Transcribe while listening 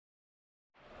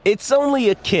It's only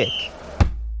a kick,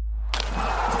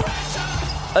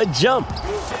 a jump,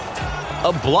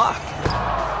 a block.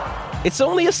 It's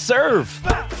only a serve.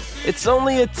 It's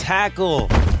only a tackle,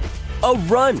 a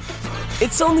run.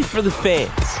 It's only for the fans.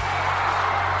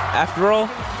 After all,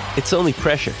 it's only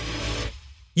pressure.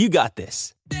 You got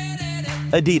this.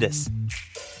 Adidas.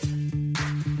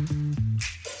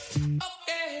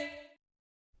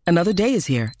 Another day is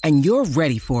here, and you're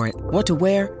ready for it. What to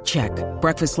wear? Check.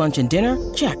 Breakfast, lunch, and dinner?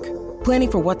 Check.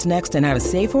 Planning for what's next and how to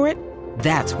save for it?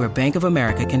 That's where Bank of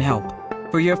America can help.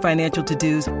 For your financial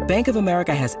to-dos, Bank of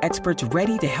America has experts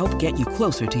ready to help get you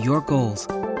closer to your goals.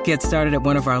 Get started at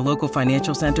one of our local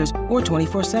financial centers or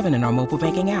 24/7 in our mobile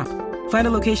banking app. Find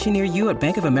a location near you at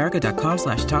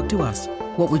bankofamerica.com/talktous.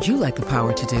 What would you like the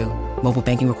power to do? Mobile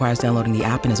banking requires downloading the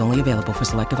app and is only available for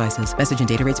select devices. Message and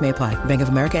data rates may apply. Bank of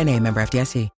America NA, member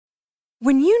FDIC.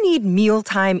 When you need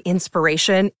mealtime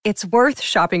inspiration, it's worth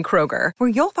shopping Kroger, where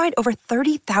you'll find over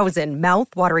 30,000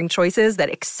 mouth-watering choices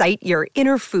that excite your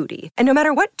inner foodie. And no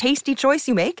matter what tasty choice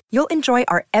you make, you'll enjoy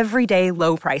our everyday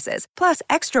low prices, plus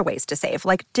extra ways to save,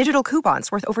 like digital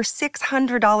coupons worth over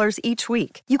 $600 each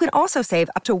week. You can also save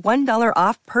up to $1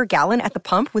 off per gallon at the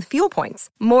pump with fuel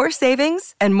points. More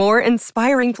savings and more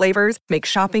inspiring flavors make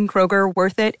shopping Kroger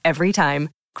worth it every time.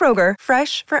 Kroger,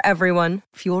 fresh for everyone.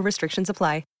 Fuel restrictions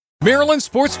apply. Maryland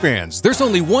sports fans, there's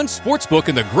only one sports book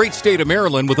in the great state of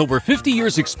Maryland with over 50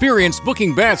 years experience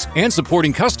booking bets and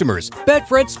supporting customers.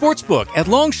 Betfred Sportsbook at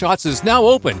Longshots is now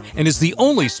open and is the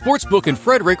only sportsbook in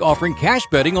Frederick offering cash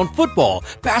betting on football,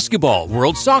 basketball,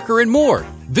 world soccer, and more.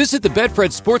 Visit the Betfred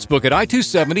Sportsbook at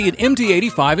I-270 and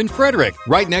MD-85 in Frederick,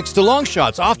 right next to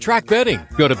Longshots off-track betting.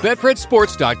 Go to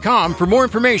BetfredSports.com for more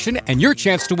information and your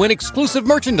chance to win exclusive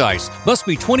merchandise. Must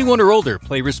be 21 or older.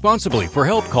 Play responsibly. For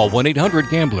help, call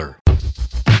 1-800-GAMBLER.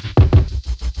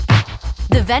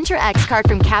 The Venture X card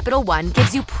from Capital One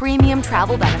gives you premium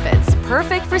travel benefits,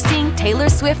 perfect for seeing Taylor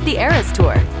Swift The Eras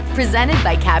Tour. Presented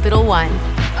by Capital One.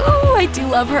 Ooh, I do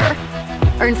love her.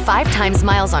 Earn 5 times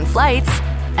miles on flights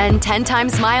and 10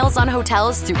 times miles on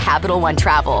hotels through Capital One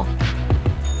Travel.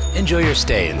 Enjoy your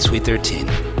stay in Suite 13.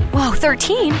 Whoa,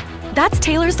 13? That's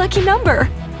Taylor's lucky number.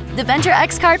 The Venture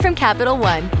X card from Capital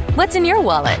One. What's in your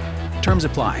wallet? Terms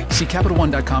apply. See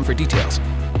CapitalOne.com for details.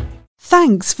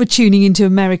 Thanks for tuning into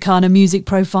Americana Music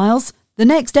Profiles. The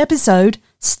next episode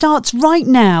starts right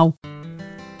now.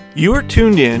 You are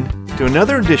tuned in to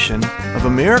another edition of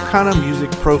Americana Music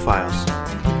Profiles,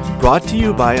 brought to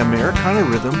you by Americana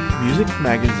Rhythm Music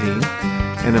Magazine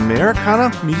and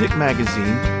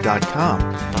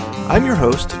AmericanaMusicMagazine.com. I'm your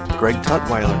host, Greg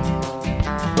Tutwiler.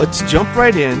 Let's jump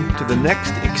right in to the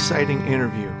next exciting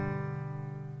interview.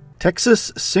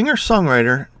 Texas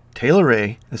singer-songwriter Taylor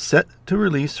Ray is set to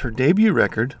release her debut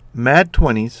record, Mad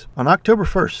 20s, on October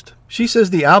 1st. She says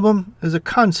the album is a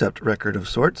concept record of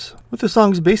sorts, with the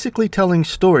songs basically telling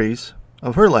stories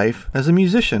of her life as a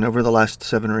musician over the last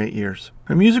 7 or 8 years.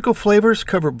 Her musical flavors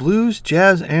cover blues,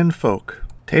 jazz, and folk.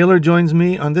 Taylor joins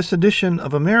me on this edition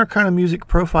of Americana Music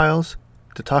Profiles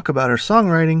to talk about her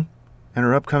songwriting and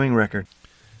her upcoming record.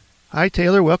 Hi,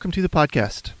 Taylor. Welcome to the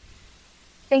podcast.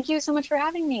 Thank you so much for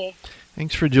having me.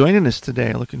 Thanks for joining us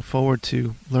today. Looking forward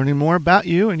to learning more about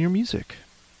you and your music.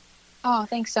 Oh,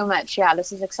 thanks so much. Yeah,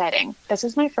 this is exciting. This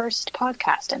is my first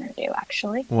podcast interview,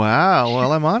 actually. Wow.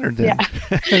 Well, I'm honored then.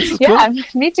 Yeah,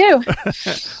 me too.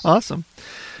 Awesome.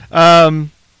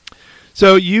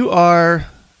 So you are,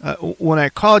 when I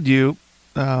called you,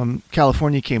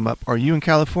 California came up. Are you in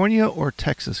California or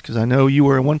Texas? Because I know you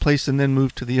were in one place and then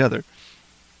moved to the other.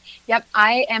 Yep,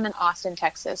 I am in Austin,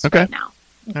 Texas right now.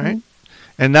 Mm-hmm. All right.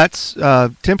 And that's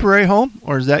temporary home,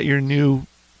 or is that your new?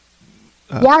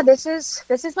 Yeah, this is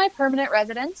my permanent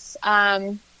residence.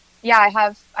 I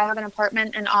have an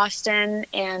apartment in Austin,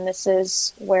 and this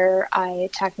is where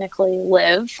I technically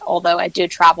live. Although I do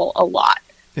travel a lot.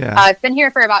 Yeah, I've been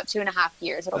here for about 2.5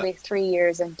 years. It'll be 3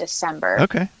 years in December.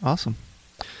 Okay, awesome.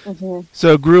 Mm-hmm.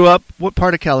 So, grew up. What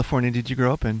part of California did you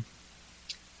grow up in?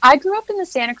 I grew up in the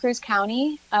Santa Cruz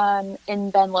County,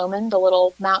 in Ben Lomond, a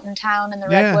little mountain town in the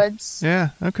Redwoods. Yeah,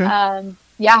 okay.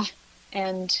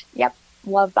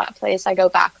 Love that place. I go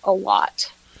back a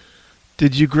lot.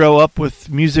 Did you grow up with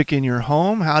music in your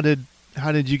home? How did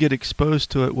you get exposed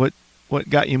to it? What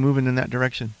got you moving in that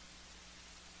direction?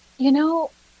 You know,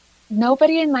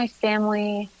 nobody in my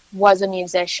family was a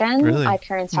musician. Really? My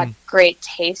parents had great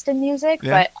taste in music,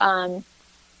 but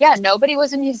nobody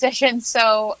was a musician,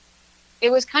 so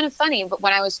it was kind of funny, but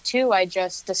when I was 2, I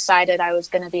just decided I was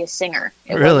going to be a singer.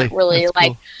 It wasn't really That's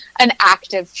like cool. an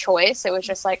active choice. It was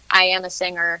just like, I am a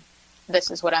singer.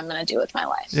 This is what I'm going to do with my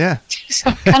life. Yeah.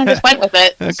 So kind of just went with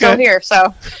it. Okay. Still here.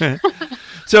 So.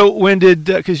 So when did,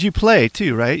 because you play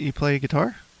too, right? You play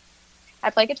guitar? I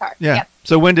play guitar. Yeah. Yep.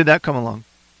 So when did that come along?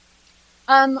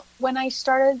 When I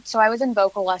started, so I was in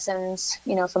vocal lessons,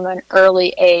 from an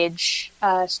early age,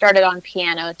 started on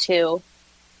piano too.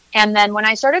 And then when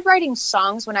I started writing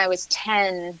songs when I was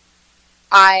 10,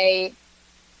 I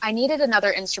needed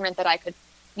another instrument that I could,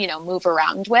 move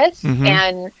around with. Mm-hmm.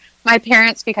 And my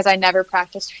parents, because I never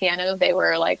practiced piano, they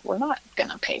were like, we're not going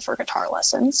to pay for guitar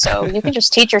lessons, so you can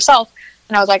just teach yourself.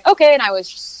 And I was like, okay. And I was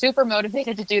super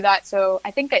motivated to do that. So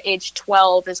I think at age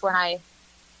 12 is when I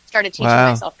started teaching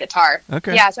myself guitar.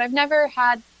 Okay. Yeah. So I've never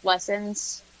had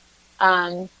lessons.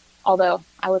 Although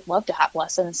I would love to have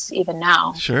lessons even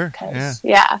now. Sure.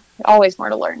 Yeah. Always more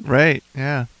to learn. Right.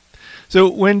 Yeah. So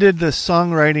when did the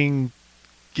songwriting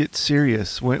get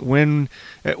serious? When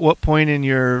at what point in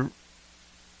your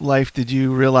life did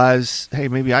you realize, hey,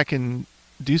 maybe I can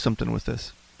do something with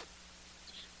this?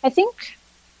 I think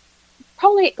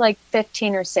probably like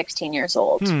 15 or 16 years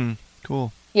old.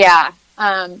 Cool. Yeah.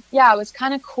 It was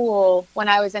kind of cool when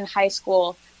I was in high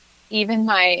school. Even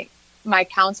my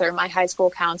counselor, my high school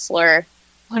counselor,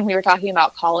 when we were talking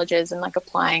about colleges and like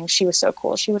applying, she was so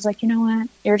cool. She was like, you know what?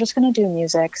 You're just going to do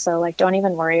music. So like, don't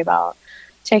even worry about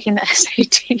taking the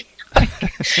SAT.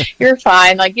 Like, you're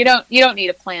fine. Like you don't need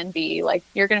a plan B. Like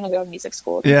you're going to go to music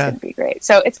school. It's going to be great.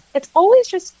 So it's always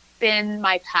just been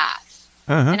my path.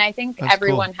 And I think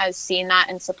everyone has seen that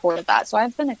and supported that. So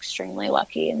I've been extremely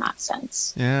lucky in that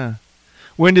sense. Yeah.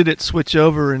 When did it switch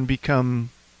over and become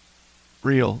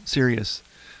real, serious,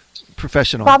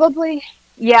 professional? Probably,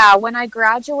 yeah. When I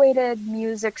graduated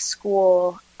music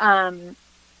school,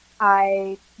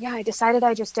 I decided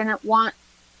I just didn't want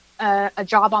a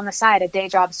job on the side, a day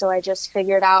job. So I just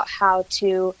figured out how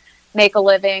to make a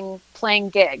living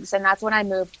playing gigs. And that's when I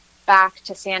moved back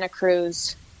to Santa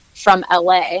Cruz from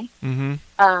LA. Mm-hmm.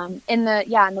 In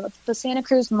the Santa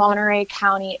Cruz, Monterey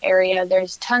County area,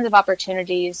 there's tons of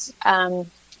opportunities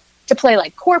to play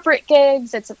like corporate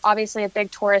gigs. It's obviously a big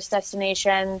tourist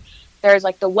destination. There's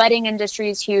like the wedding industry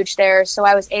is huge there. So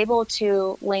I was able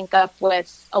to link up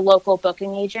with a local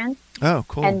booking agent. Oh,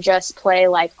 cool. And just play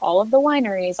like all of the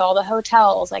wineries, all the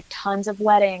hotels, like tons of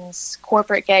weddings,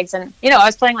 corporate gigs. And, I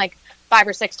was playing like 5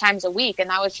 or 6 times a week, and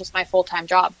that was just my full-time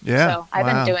job. Yeah. So I've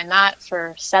been doing that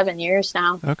for 7 years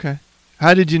now. Okay.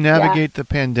 How did you navigate the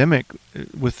pandemic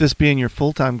with this being your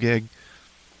full-time gig?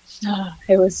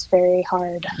 It was very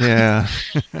hard. Yeah.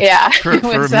 Yeah. for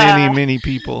many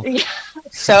people. Yeah,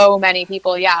 so many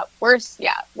people. Yeah. Worst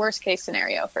case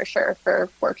scenario for sure for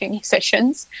working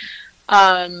musicians.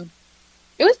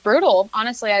 It was brutal.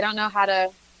 Honestly, I don't know how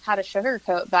to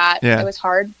sugarcoat that. Yeah. It was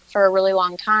hard for a really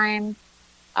long time.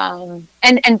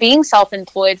 And being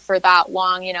self-employed for that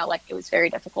long, like it was very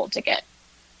difficult to get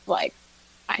like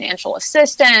financial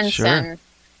assistance. Sure. And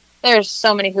there's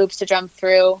so many hoops to jump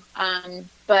through.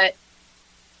 But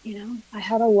I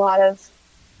had a lot of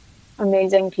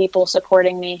amazing people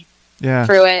supporting me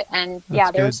through it. And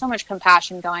there was so much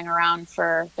compassion going around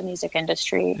for the music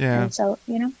industry. Yeah. And so,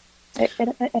 it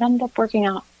ended up working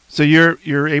out. So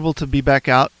you're able to be back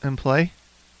out and play?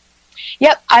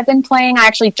 Yep, I've been playing. I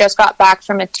actually just got back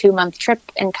from a 2-month trip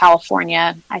in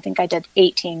California. I think I did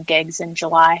 18 gigs in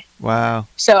July. Wow.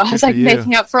 So I was like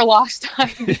making up for lost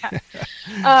time.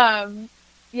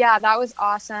 Yeah. That was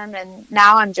awesome. And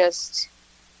now I'm just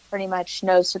pretty much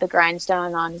nose to the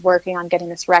grindstone on working on getting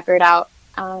this record out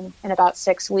in about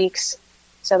 6 weeks.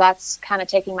 So that's kind of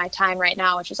taking my time right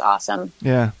now, which is awesome.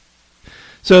 Yeah.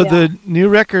 So the new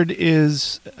record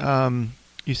is...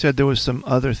 you said there was some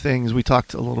other things. We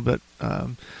talked a little bit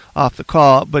off the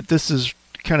call, but this is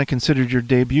kind of considered your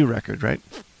debut record, right?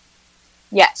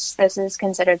 Yes, this is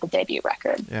considered the debut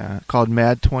record. Yeah, called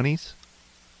Mad 20s?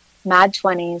 Mad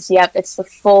 20s, yep. It's the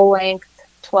full-length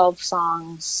 12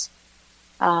 songs.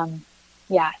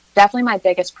 Definitely my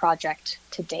biggest project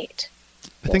to date.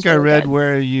 I think I read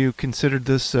where you considered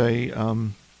this a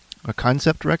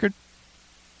concept record?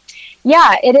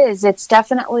 Yeah, it is. It's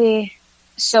definitely...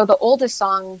 So the oldest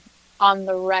song on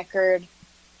the record,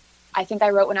 I think I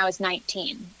wrote when I was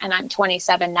 19, and I'm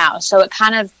 27 now. So it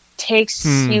kind of takes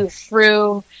you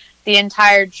through the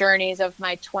entire journeys of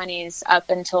my 20s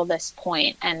up until this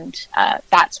point, and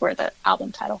that's where the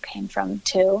album title came from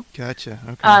too. Gotcha.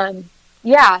 Okay.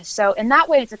 So in that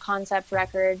way, it's a concept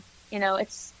record. It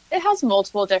has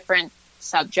multiple different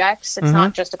subjects. It's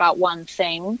not just about one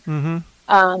thing.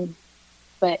 Mm-hmm.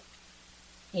 But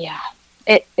yeah.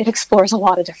 It explores a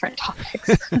lot of different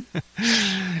topics.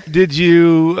 Did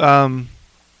you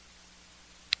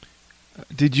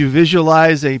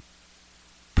visualize a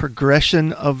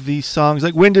progression of these songs?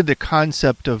 Like, when did the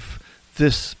concept of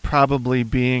this probably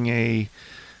being a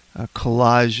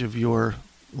collage of your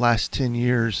last 10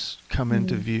 years come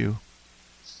into view?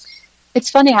 It's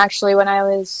funny, actually. When I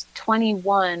was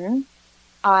 21,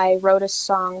 I wrote a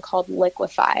song called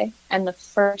Liquefy, and the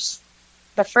first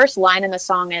line in the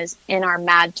song is "in our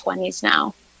mad 20s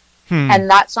now." And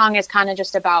that song is kind of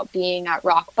just about being at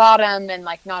rock bottom and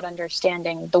like not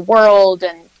understanding the world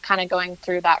and kind of going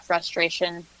through that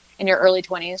frustration in your early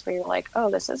 20s where you're like, oh,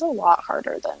 this is a lot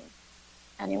harder than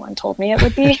anyone told me it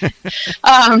would be.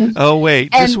 Oh,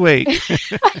 wait, just wait.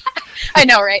 I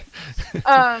know, right?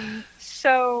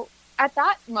 So at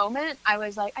that moment, I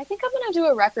was like, I think I'm going to do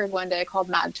a record one day called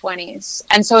Mad 20s.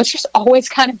 And so it's just always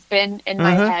kind of been in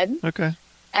my head. Okay.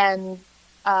 And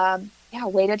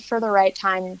waited for the right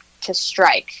time to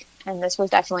strike. And this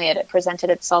was definitely it. It presented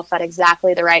itself at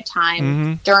exactly the right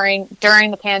time during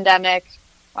the pandemic,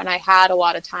 when I had a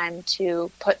lot of time to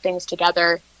put things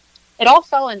together. It all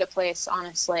fell into place,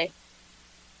 honestly.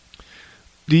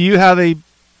 Do you have a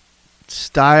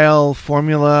style,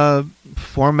 formula,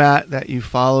 format that you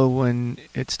follow when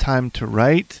it's time to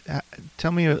write?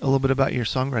 Tell me a little bit about your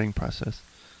songwriting process.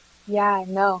 Yeah,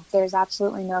 no, there's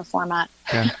absolutely no format.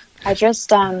 Yeah. I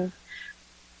just,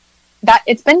 that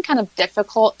it's been kind of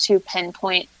difficult to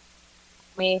pinpoint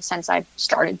me since I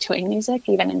started doing music,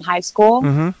 even in high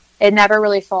school. It never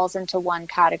really falls into one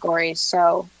category.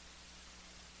 So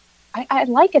I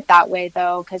like it that way,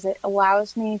 though, because it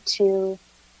allows me to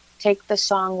take the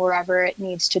song wherever it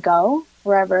needs to go,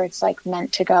 wherever it's like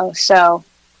meant to go. So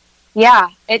yeah,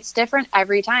 it's different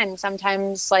every time.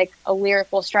 Sometimes like a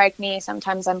lyric will strike me.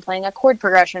 Sometimes I'm playing a chord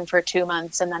progression for 2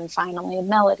 months and then finally a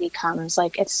melody comes.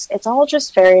 Like it's all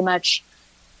just very much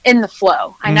in the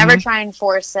flow. I never try and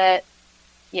force it.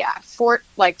 Yeah.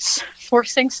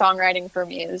 Forcing songwriting for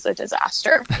me is a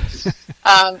disaster.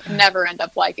 Never end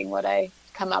up liking what I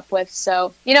come up with.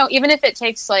 So, even if it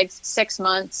takes like 6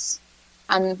 months,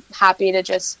 I'm happy to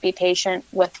just be patient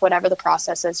with whatever the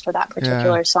process is for that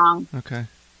particular song. Okay.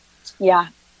 Yeah.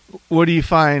 What do you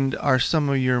find are some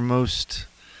of your most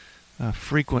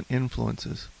frequent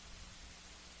influences?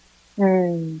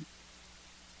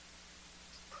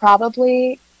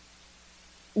 Probably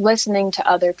listening to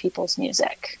other people's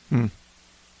music.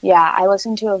 Yeah, I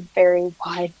listen to a very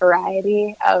wide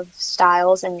variety of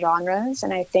styles and genres,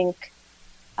 and I think,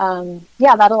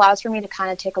 that allows for me to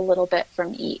kind of take a little bit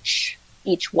from each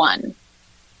one.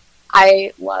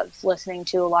 I love listening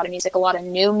to a lot of music, a lot of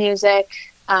new music.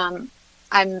 I'm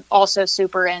also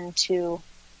super into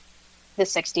the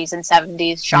 60s and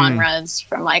 70s genres,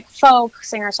 from like folk,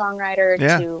 singer-songwriter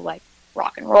to like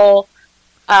rock and roll.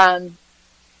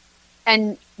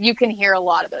 And you can hear a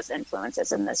lot of those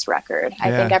influences in this record. I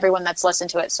think everyone that's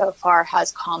listened to it so far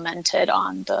has commented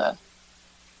on the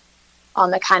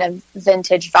kind of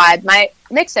vintage vibe. My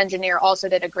mix engineer also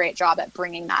did a great job at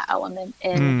bringing that element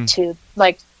into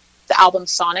like the album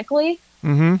sonically.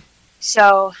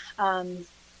 So,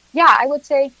 I would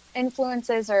say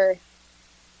influences are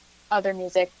other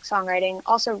music, songwriting,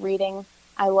 also reading.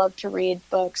 I love to read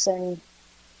books, and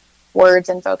words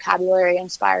and vocabulary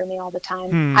inspire me all the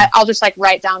time. I'll just like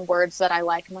write down words that I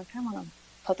like. I'm like, I want to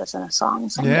put this in a song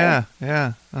someday.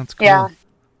 Yeah, that's cool. Yeah.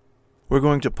 We're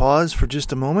going to pause for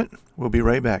just a moment. We'll be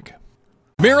right back.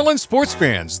 Maryland sports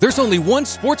fans, there's only one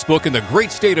sports book in the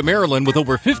great state of Maryland with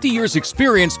over 50 years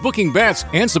experience booking bets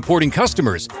and supporting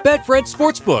customers. Betfred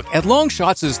Sportsbook at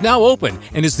Longshots is now open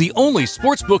and is the only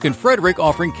sports book in Frederick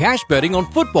offering cash betting on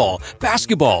football,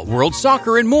 basketball, world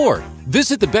soccer, and more.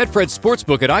 Visit the Betfred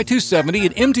Sportsbook at I-270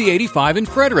 and MD-85 in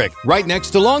Frederick, right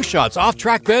next to Longshots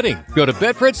off-track betting. Go to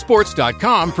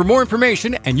betfredsports.com for more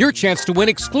information and your chance to win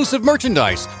exclusive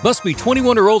merchandise. Must be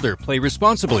 21 or older. Play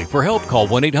responsibly. For help, call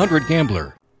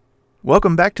 1-800-GAMBLER.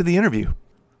 Welcome back to the interview.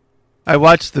 I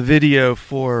watched the video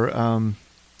for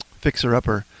Fixer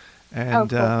Upper, and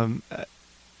cool.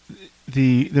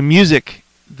 The music,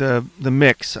 the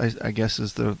mix, I guess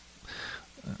is the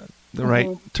right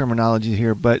terminology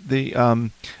here. But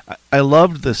I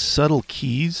loved the subtle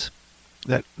keys,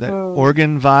 that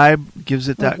organ vibe gives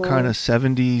it that kind of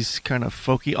 70s kind of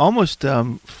folky, almost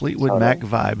Fleetwood Mac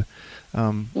vibe.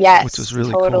 Yes, which was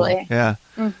really totally. cool. Yeah.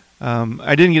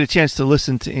 I didn't get a chance to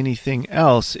listen to anything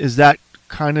else. Is that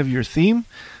kind of your theme,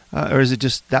 or is it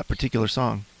just that particular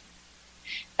song?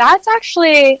 That's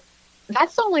the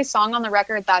only song on the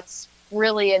record that's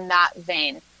really in that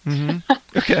vein.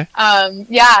 Okay.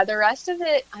 The rest of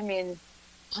it, I mean,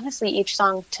 honestly, each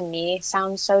song to me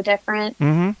sounds so different,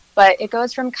 but it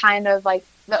goes from kind of like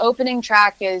the opening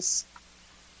track is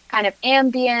kind of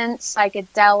ambient,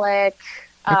 psychedelic,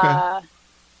 kind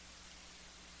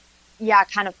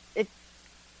of it,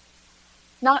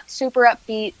 not super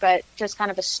upbeat, but just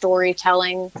kind of a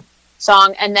storytelling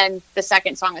song. And then the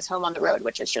second song is Home on the Road,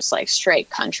 which is just like straight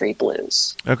country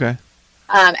blues. Okay.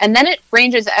 And then it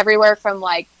ranges everywhere from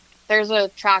like, there's a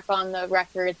track on the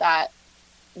record that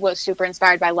was super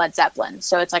inspired by Led Zeppelin.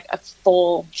 So it's like a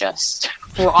full just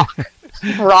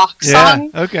rock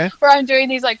song. Okay. Where I'm doing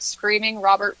these like screaming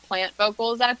Robert Plant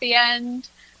vocals at the end.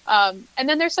 And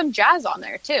then there's some jazz on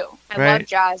there too. I love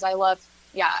jazz. I love,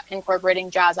 incorporating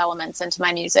jazz elements into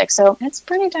my music. So it's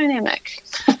pretty dynamic.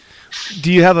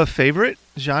 Do you have a favorite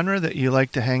genre that you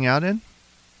like to hang out in?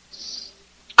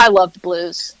 I love the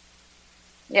blues.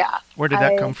 Yeah. Where did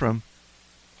that come from?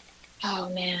 Oh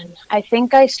man, I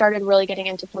think I started really getting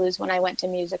into blues when I went to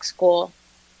music school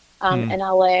in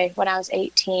LA when I was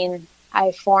 18.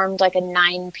 I formed like a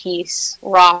 9-piece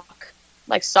rock,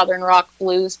 like Southern rock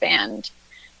blues band,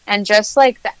 and just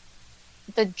like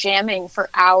the jamming for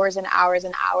hours and hours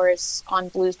and hours on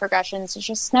blues progressions, it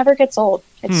just never gets old.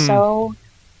 It's so,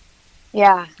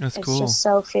 That's it's cool. just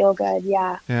so feel good.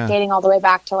 Yeah, dating all the way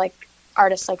back to like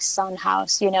artists like Son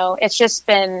House. It's just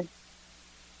been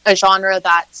a genre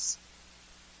that's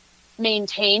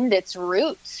maintained its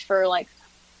roots for like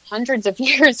hundreds of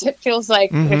years, it feels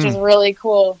like, which is really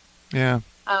cool.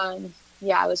 I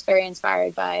was very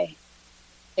inspired by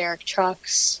Derek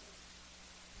Trucks,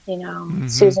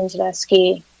 Susan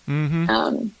Tedeschi.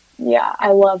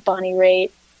 I love Bonnie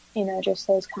Raitt, just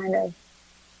those kind of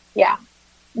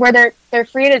where they're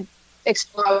free to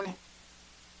explore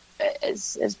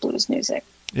is blues music.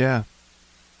 Do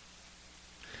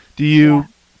you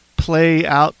play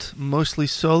out mostly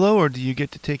solo, or do you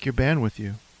get to take your band with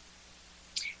you?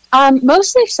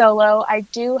 Mostly solo. I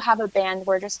do have a band.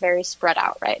 We're just very spread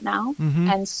out right now.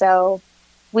 And so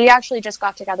we actually just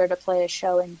got together to play a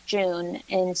show in June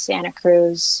in Santa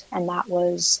Cruz. And that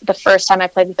was the first time I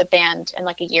played with a band in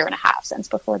like a year and a half since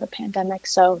before the pandemic.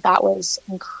 So that was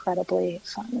incredibly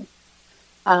fun.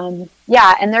 And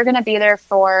they're going to be there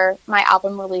for my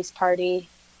album release party.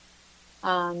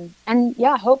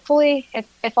 Hopefully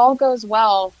if all goes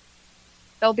well,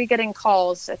 they'll be getting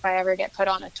calls if I ever get put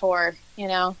on a tour.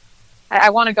 I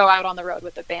want to go out on the road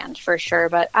with the band for sure,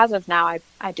 but as of now,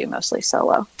 I do mostly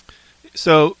solo.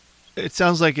 So it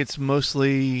sounds like it's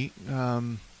mostly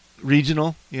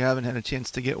regional. You haven't had a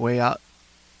chance to get way out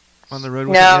on the road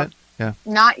with it yet? Yeah.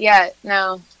 Not yet,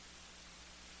 no.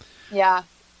 Yeah.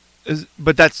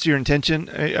 But that's your intention?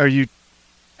 Are you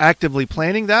actively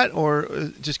planning that,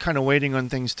 or just kind of waiting on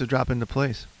things to drop into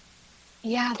place?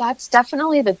 Yeah, that's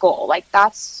definitely the goal. Like,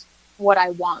 that's what I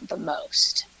want the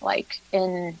most. Like,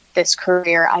 in this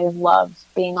career, I love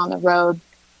being on the road.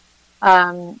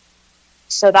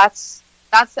 So that's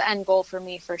the end goal for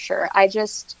me for sure. I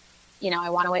just, I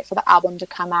want to wait for the album to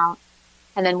come out.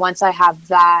 And then once I have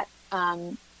that,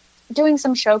 doing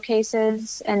some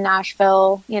showcases in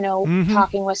Nashville,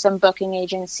 talking with some booking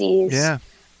agencies.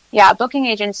 Yeah, booking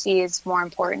agency is more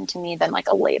important to me than like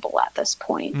a label at this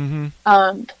point.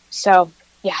 So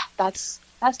yeah, that's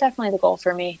definitely the goal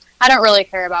for me. I don't really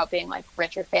care about being like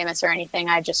rich or famous or anything.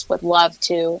 I just would love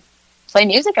to play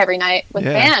music every night with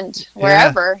band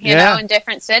wherever, you know, in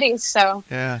different cities. So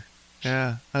yeah,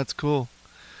 that's cool.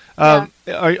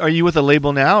 Are you with a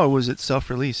label now, or was it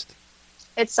self-released?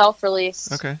 It's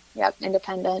self-released. Okay. Yep,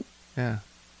 independent. Yeah.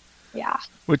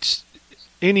 Which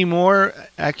anymore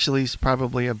actually is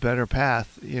probably a better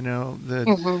path.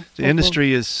 The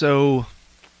industry is so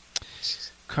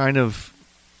kind of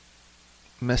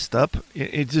messed up.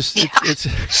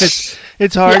 It's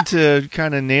hard to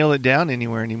kind of nail it down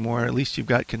anywhere anymore. At least you've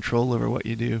got control over what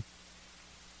you do.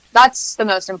 That's the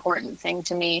most important thing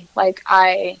to me. Like,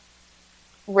 I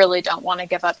really don't want to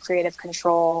give up creative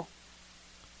control.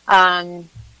 And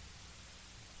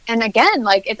again,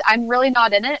 like, I'm really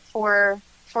not in it for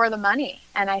the money.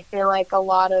 And I feel like a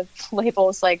lot of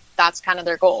labels, like, that's kind of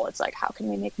their goal. It's like, how can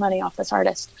we make money off this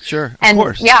artist? Sure, of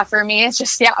course. Yeah, for me, it's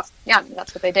just,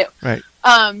 that's what they do. Right.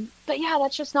 But yeah,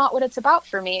 that's just not what it's about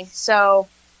for me. So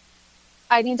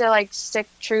I need to, like, stick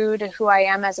true to who I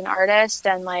am as an artist.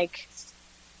 And, like,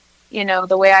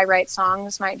 the way I write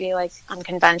songs might be, like,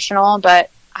 unconventional, but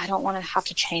I don't want to have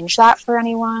to change that for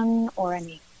anyone or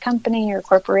any company or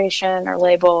corporation or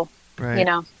label, right.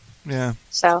 Yeah.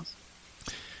 So.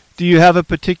 Do you have a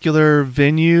particular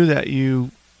venue that you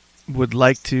would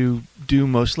like to do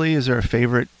mostly? Is there a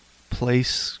favorite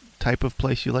type of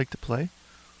place you like to play?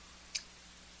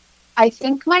 I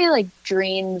think my, like,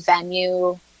 dream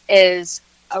venue is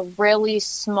a really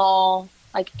small,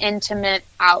 like, intimate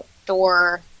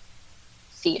outdoor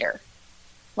theater.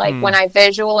 Like, when I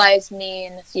visualize me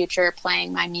in the future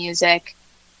playing my music,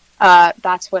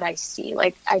 that's what I see.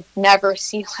 Like, I never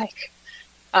see, like,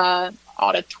 a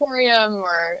auditorium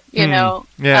or, you know,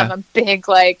 a big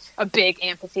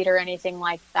amphitheater or anything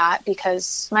like that,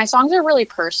 because my songs are really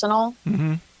personal.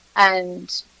 Mm-hmm.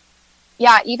 And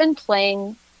yeah, even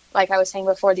playing, like I was saying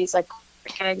before, these like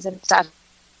gigs and stuff,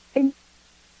 I think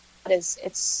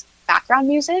it's background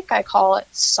music. I call it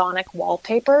sonic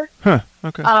wallpaper.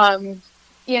 Okay.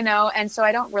 You know, and so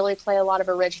I don't really play a lot of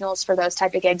originals for those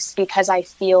type of gigs because I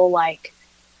feel like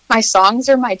my songs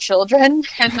are my children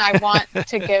and I want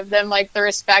to give them like the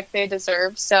respect they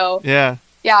deserve. So yeah,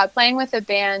 playing with a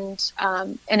band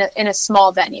in a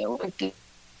small venue would be,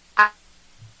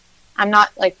 I'm not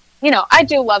like, you know, I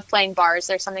do love playing bars.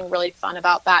 There's something really fun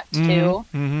about that too.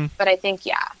 Mm-hmm. But I think,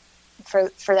 for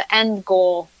the end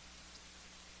goal,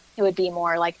 it would be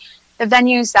more like the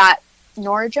venues that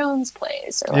Norah Jones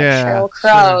plays or like Sheryl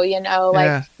Crow, you know,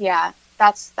 like,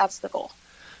 that's the goal.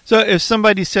 So if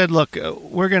somebody said, look,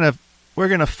 we're going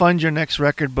to fund your next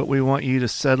record, but we want you to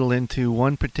settle into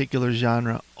one particular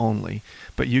genre only,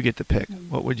 but you get to pick,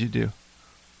 what would you do?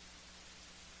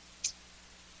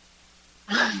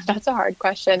 That's a hard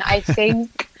question. I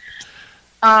think,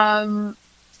 I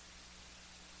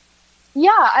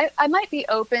might be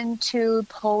open to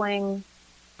pulling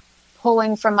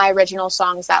from my original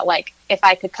songs that, like, if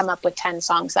I could come up with 10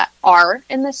 songs that are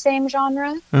in the same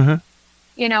genre,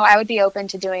 you know, I would be open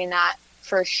to doing that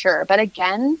for sure. But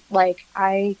again, like,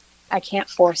 I can't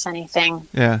force anything.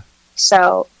 Yeah.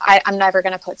 So I'm never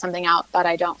going to put something out that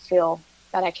I don't feel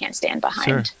that I can't stand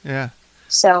behind. Sure. Yeah.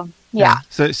 So, yeah.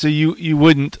 So you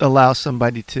wouldn't allow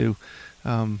somebody to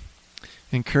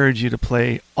encourage you to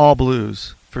play all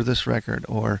blues for this record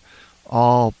or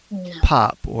all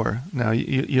pop, or no,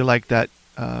 you like that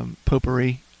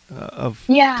potpourri of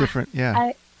different.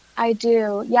 I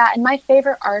do. Yeah. And my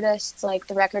favorite artists, like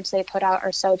the records they put out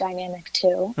are so dynamic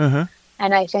too.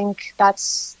 And I think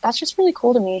that's just really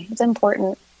cool to me. It's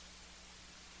important.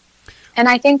 And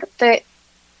I think that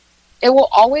it will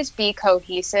always be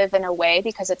cohesive in a way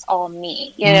because it's all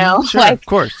me, you know? Sure, like, of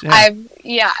course.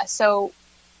 Yeah. So,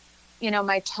 you know,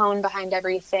 my tone behind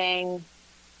everything,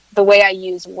 the way I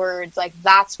use words, like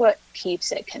that's what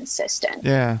keeps it consistent.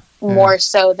 Yeah. More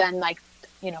so than like,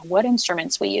 you know, what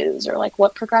instruments we use or like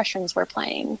what progressions we're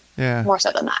playing. Yeah. More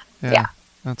so than that. Yeah.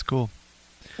 That's cool.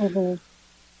 Mm-hmm.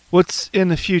 What's in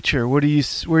the future? Where do you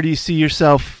see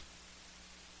yourself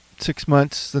 6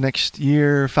 months, the next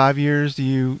year, 5 years? Do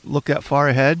you look that far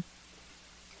ahead?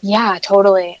 Yeah,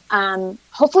 totally.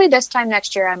 Hopefully this time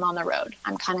next year I'm on the road.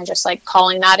 I'm kind of just like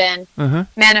calling that in,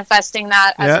 manifesting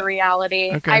that as a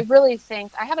reality. Okay. I really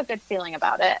think I have a good feeling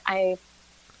about it.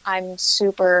 I'm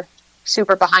super,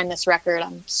 super behind this record.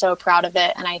 I'm so proud of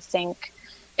it. And I think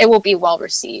it will be well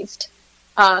received.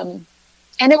 And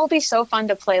it will be so fun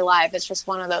to play live. It's just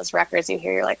one of those records you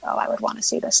hear, you're like, oh, I would want to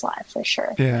see this live for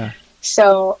sure. Yeah.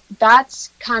 So that's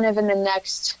kind of in the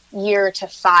next year to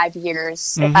 5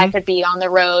 years. If I could be on the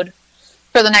road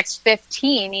for the next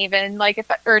 15, even like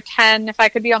or 10, if I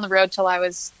could be on the road till I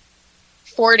was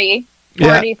 40,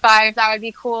 45, that would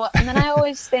be cool. And then I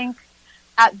always think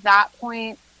at that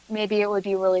point, maybe it would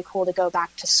be really cool to go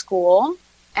back to school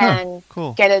and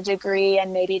get a degree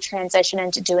and maybe transition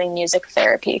into doing music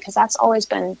therapy, because that's always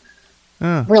been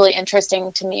really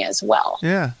interesting to me as well.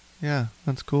 Yeah. Yeah.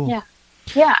 That's cool. Yeah.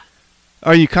 Yeah.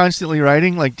 Are you constantly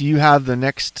writing? Like, do you have the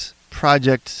next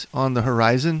project on the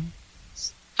horizon?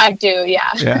 I do, yeah.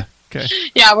 Yeah, okay.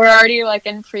 Yeah, we're already, like,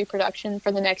 in pre-production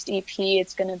for the next EP.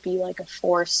 It's going to be, like, a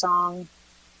 4-song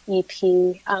EP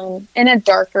in a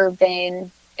darker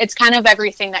vein. It's kind of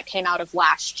everything that came out of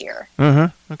last year.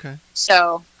 Okay.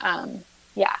 So,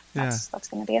 that's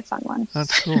going to be a fun one.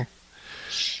 That's cool.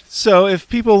 So, if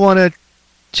people want to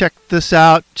check this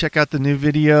out, check out the new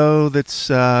video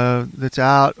that's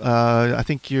out. I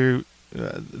think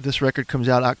this record comes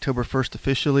out October 1st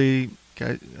officially.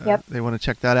 They want to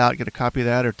check that out, get a copy of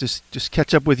that, or just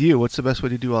catch up with you. What's the best way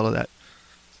to do all of that?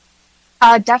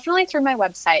 Definitely through my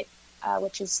website,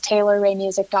 which is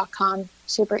taylorraymusic.com.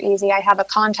 Super easy. I have a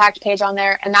contact page on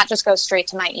there, and that just goes straight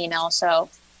to my email. So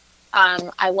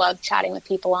I love chatting with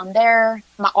people on there.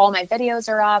 All my videos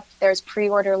are up. There's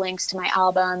pre-order links to my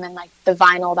album and like the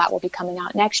vinyl that will be coming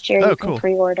out next year. You can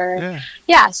pre-order.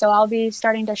 Yeah, so I'll be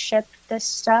starting to ship this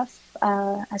stuff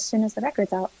as soon as the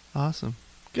record's out. Awesome.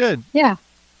 Good. Yeah.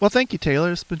 Well, thank you,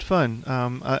 Taylor. It's been fun.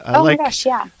 My gosh,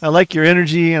 yeah. I like your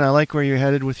energy, and I like where you're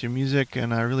headed with your music,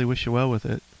 and I really wish you well with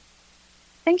it.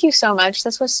 Thank you so much.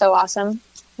 This was so awesome.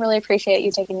 Really appreciate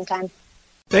you taking the time.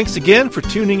 Thanks again for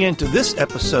tuning in to this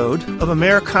episode of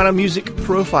Americana Music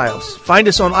Profiles. Find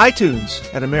us on iTunes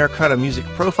at Americana Music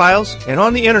Profiles and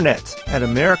on the internet at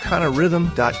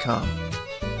AmericanaRhythm.com.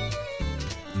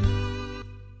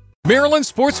 Maryland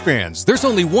sports fans, there's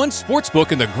only one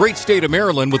sportsbook in the great state of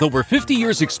Maryland with over 50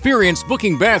 years experience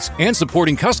booking bets and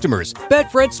supporting customers.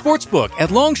 Betfred Sportsbook at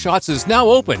Longshots is now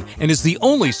open and is the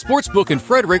only sportsbook in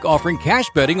Frederick offering cash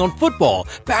betting on football,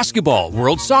 basketball,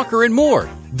 world soccer, and more.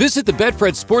 Visit the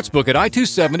Betfred Sportsbook at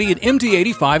I-270 and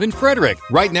MD-85 in Frederick,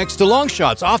 right next to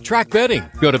Longshots off-track betting.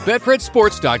 Go to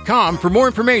BetfredSports.com for more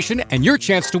information and your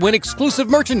chance to win exclusive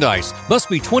merchandise. Must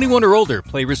be 21 or older.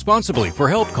 Play responsibly. For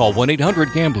help, call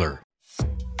 1-800-GAMBLER.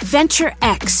 Venture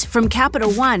X from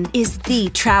Capital One is the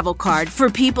travel card for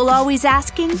people always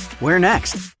asking, where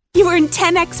next? You earn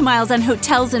 10x miles on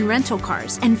hotels and rental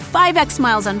cars, and 5x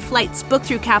miles on flights booked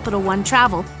through Capital One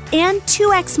Travel, and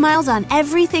 2x miles on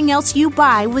everything else you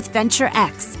buy with Venture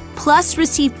X. Plus,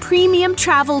 receive premium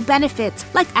travel benefits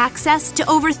like access to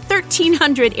over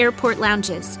 1,300 airport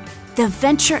lounges. The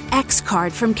Venture X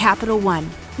card from Capital One.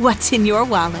 What's in your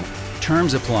wallet?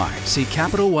 Terms apply. See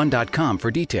CapitalOne.com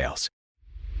for details.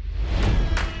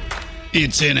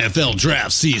 It's NFL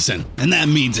draft season, and that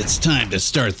means it's time to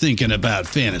start thinking about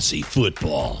fantasy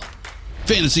football.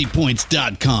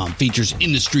 FantasyPoints.com features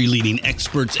industry-leading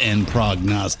experts and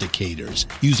prognosticators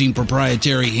using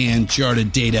proprietary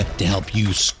hand-charted data to help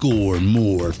you score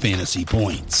more fantasy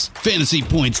points.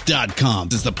 FantasyPoints.com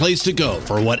is the place to go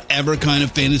for whatever kind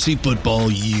of fantasy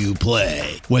football you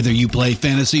play. Whether you play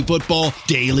fantasy football,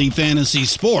 daily fantasy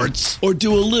sports, or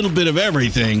do a little bit of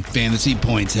everything, Fantasy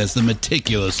Points has the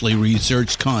meticulously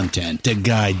researched content to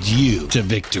guide you to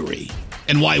victory.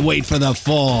 And why wait for the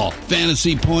fall?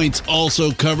 Fantasy Points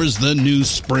also covers the new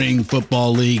spring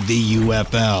football league, the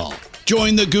UFL.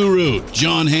 Join the guru,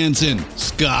 John Hansen,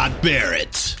 Scott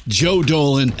Barrett, Joe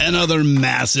Dolan, and other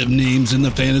massive names in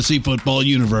the fantasy football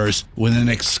universe with an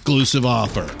exclusive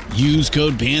offer. Use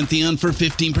code Pantheon for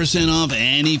 15% off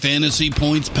any Fantasy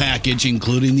Points package,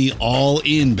 including the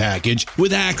all-in package,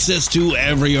 with access to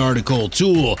every article,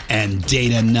 tool, and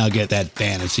data nugget that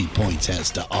Fantasy Points has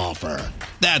to offer.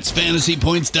 That's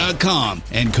FantasyPoints.com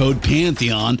and code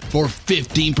Pantheon for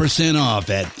 15% off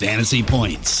at Fantasy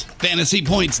Points.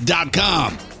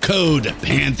 FantasyPoints.com, code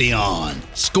Pantheon.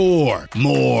 Score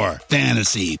more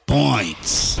fantasy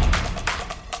points.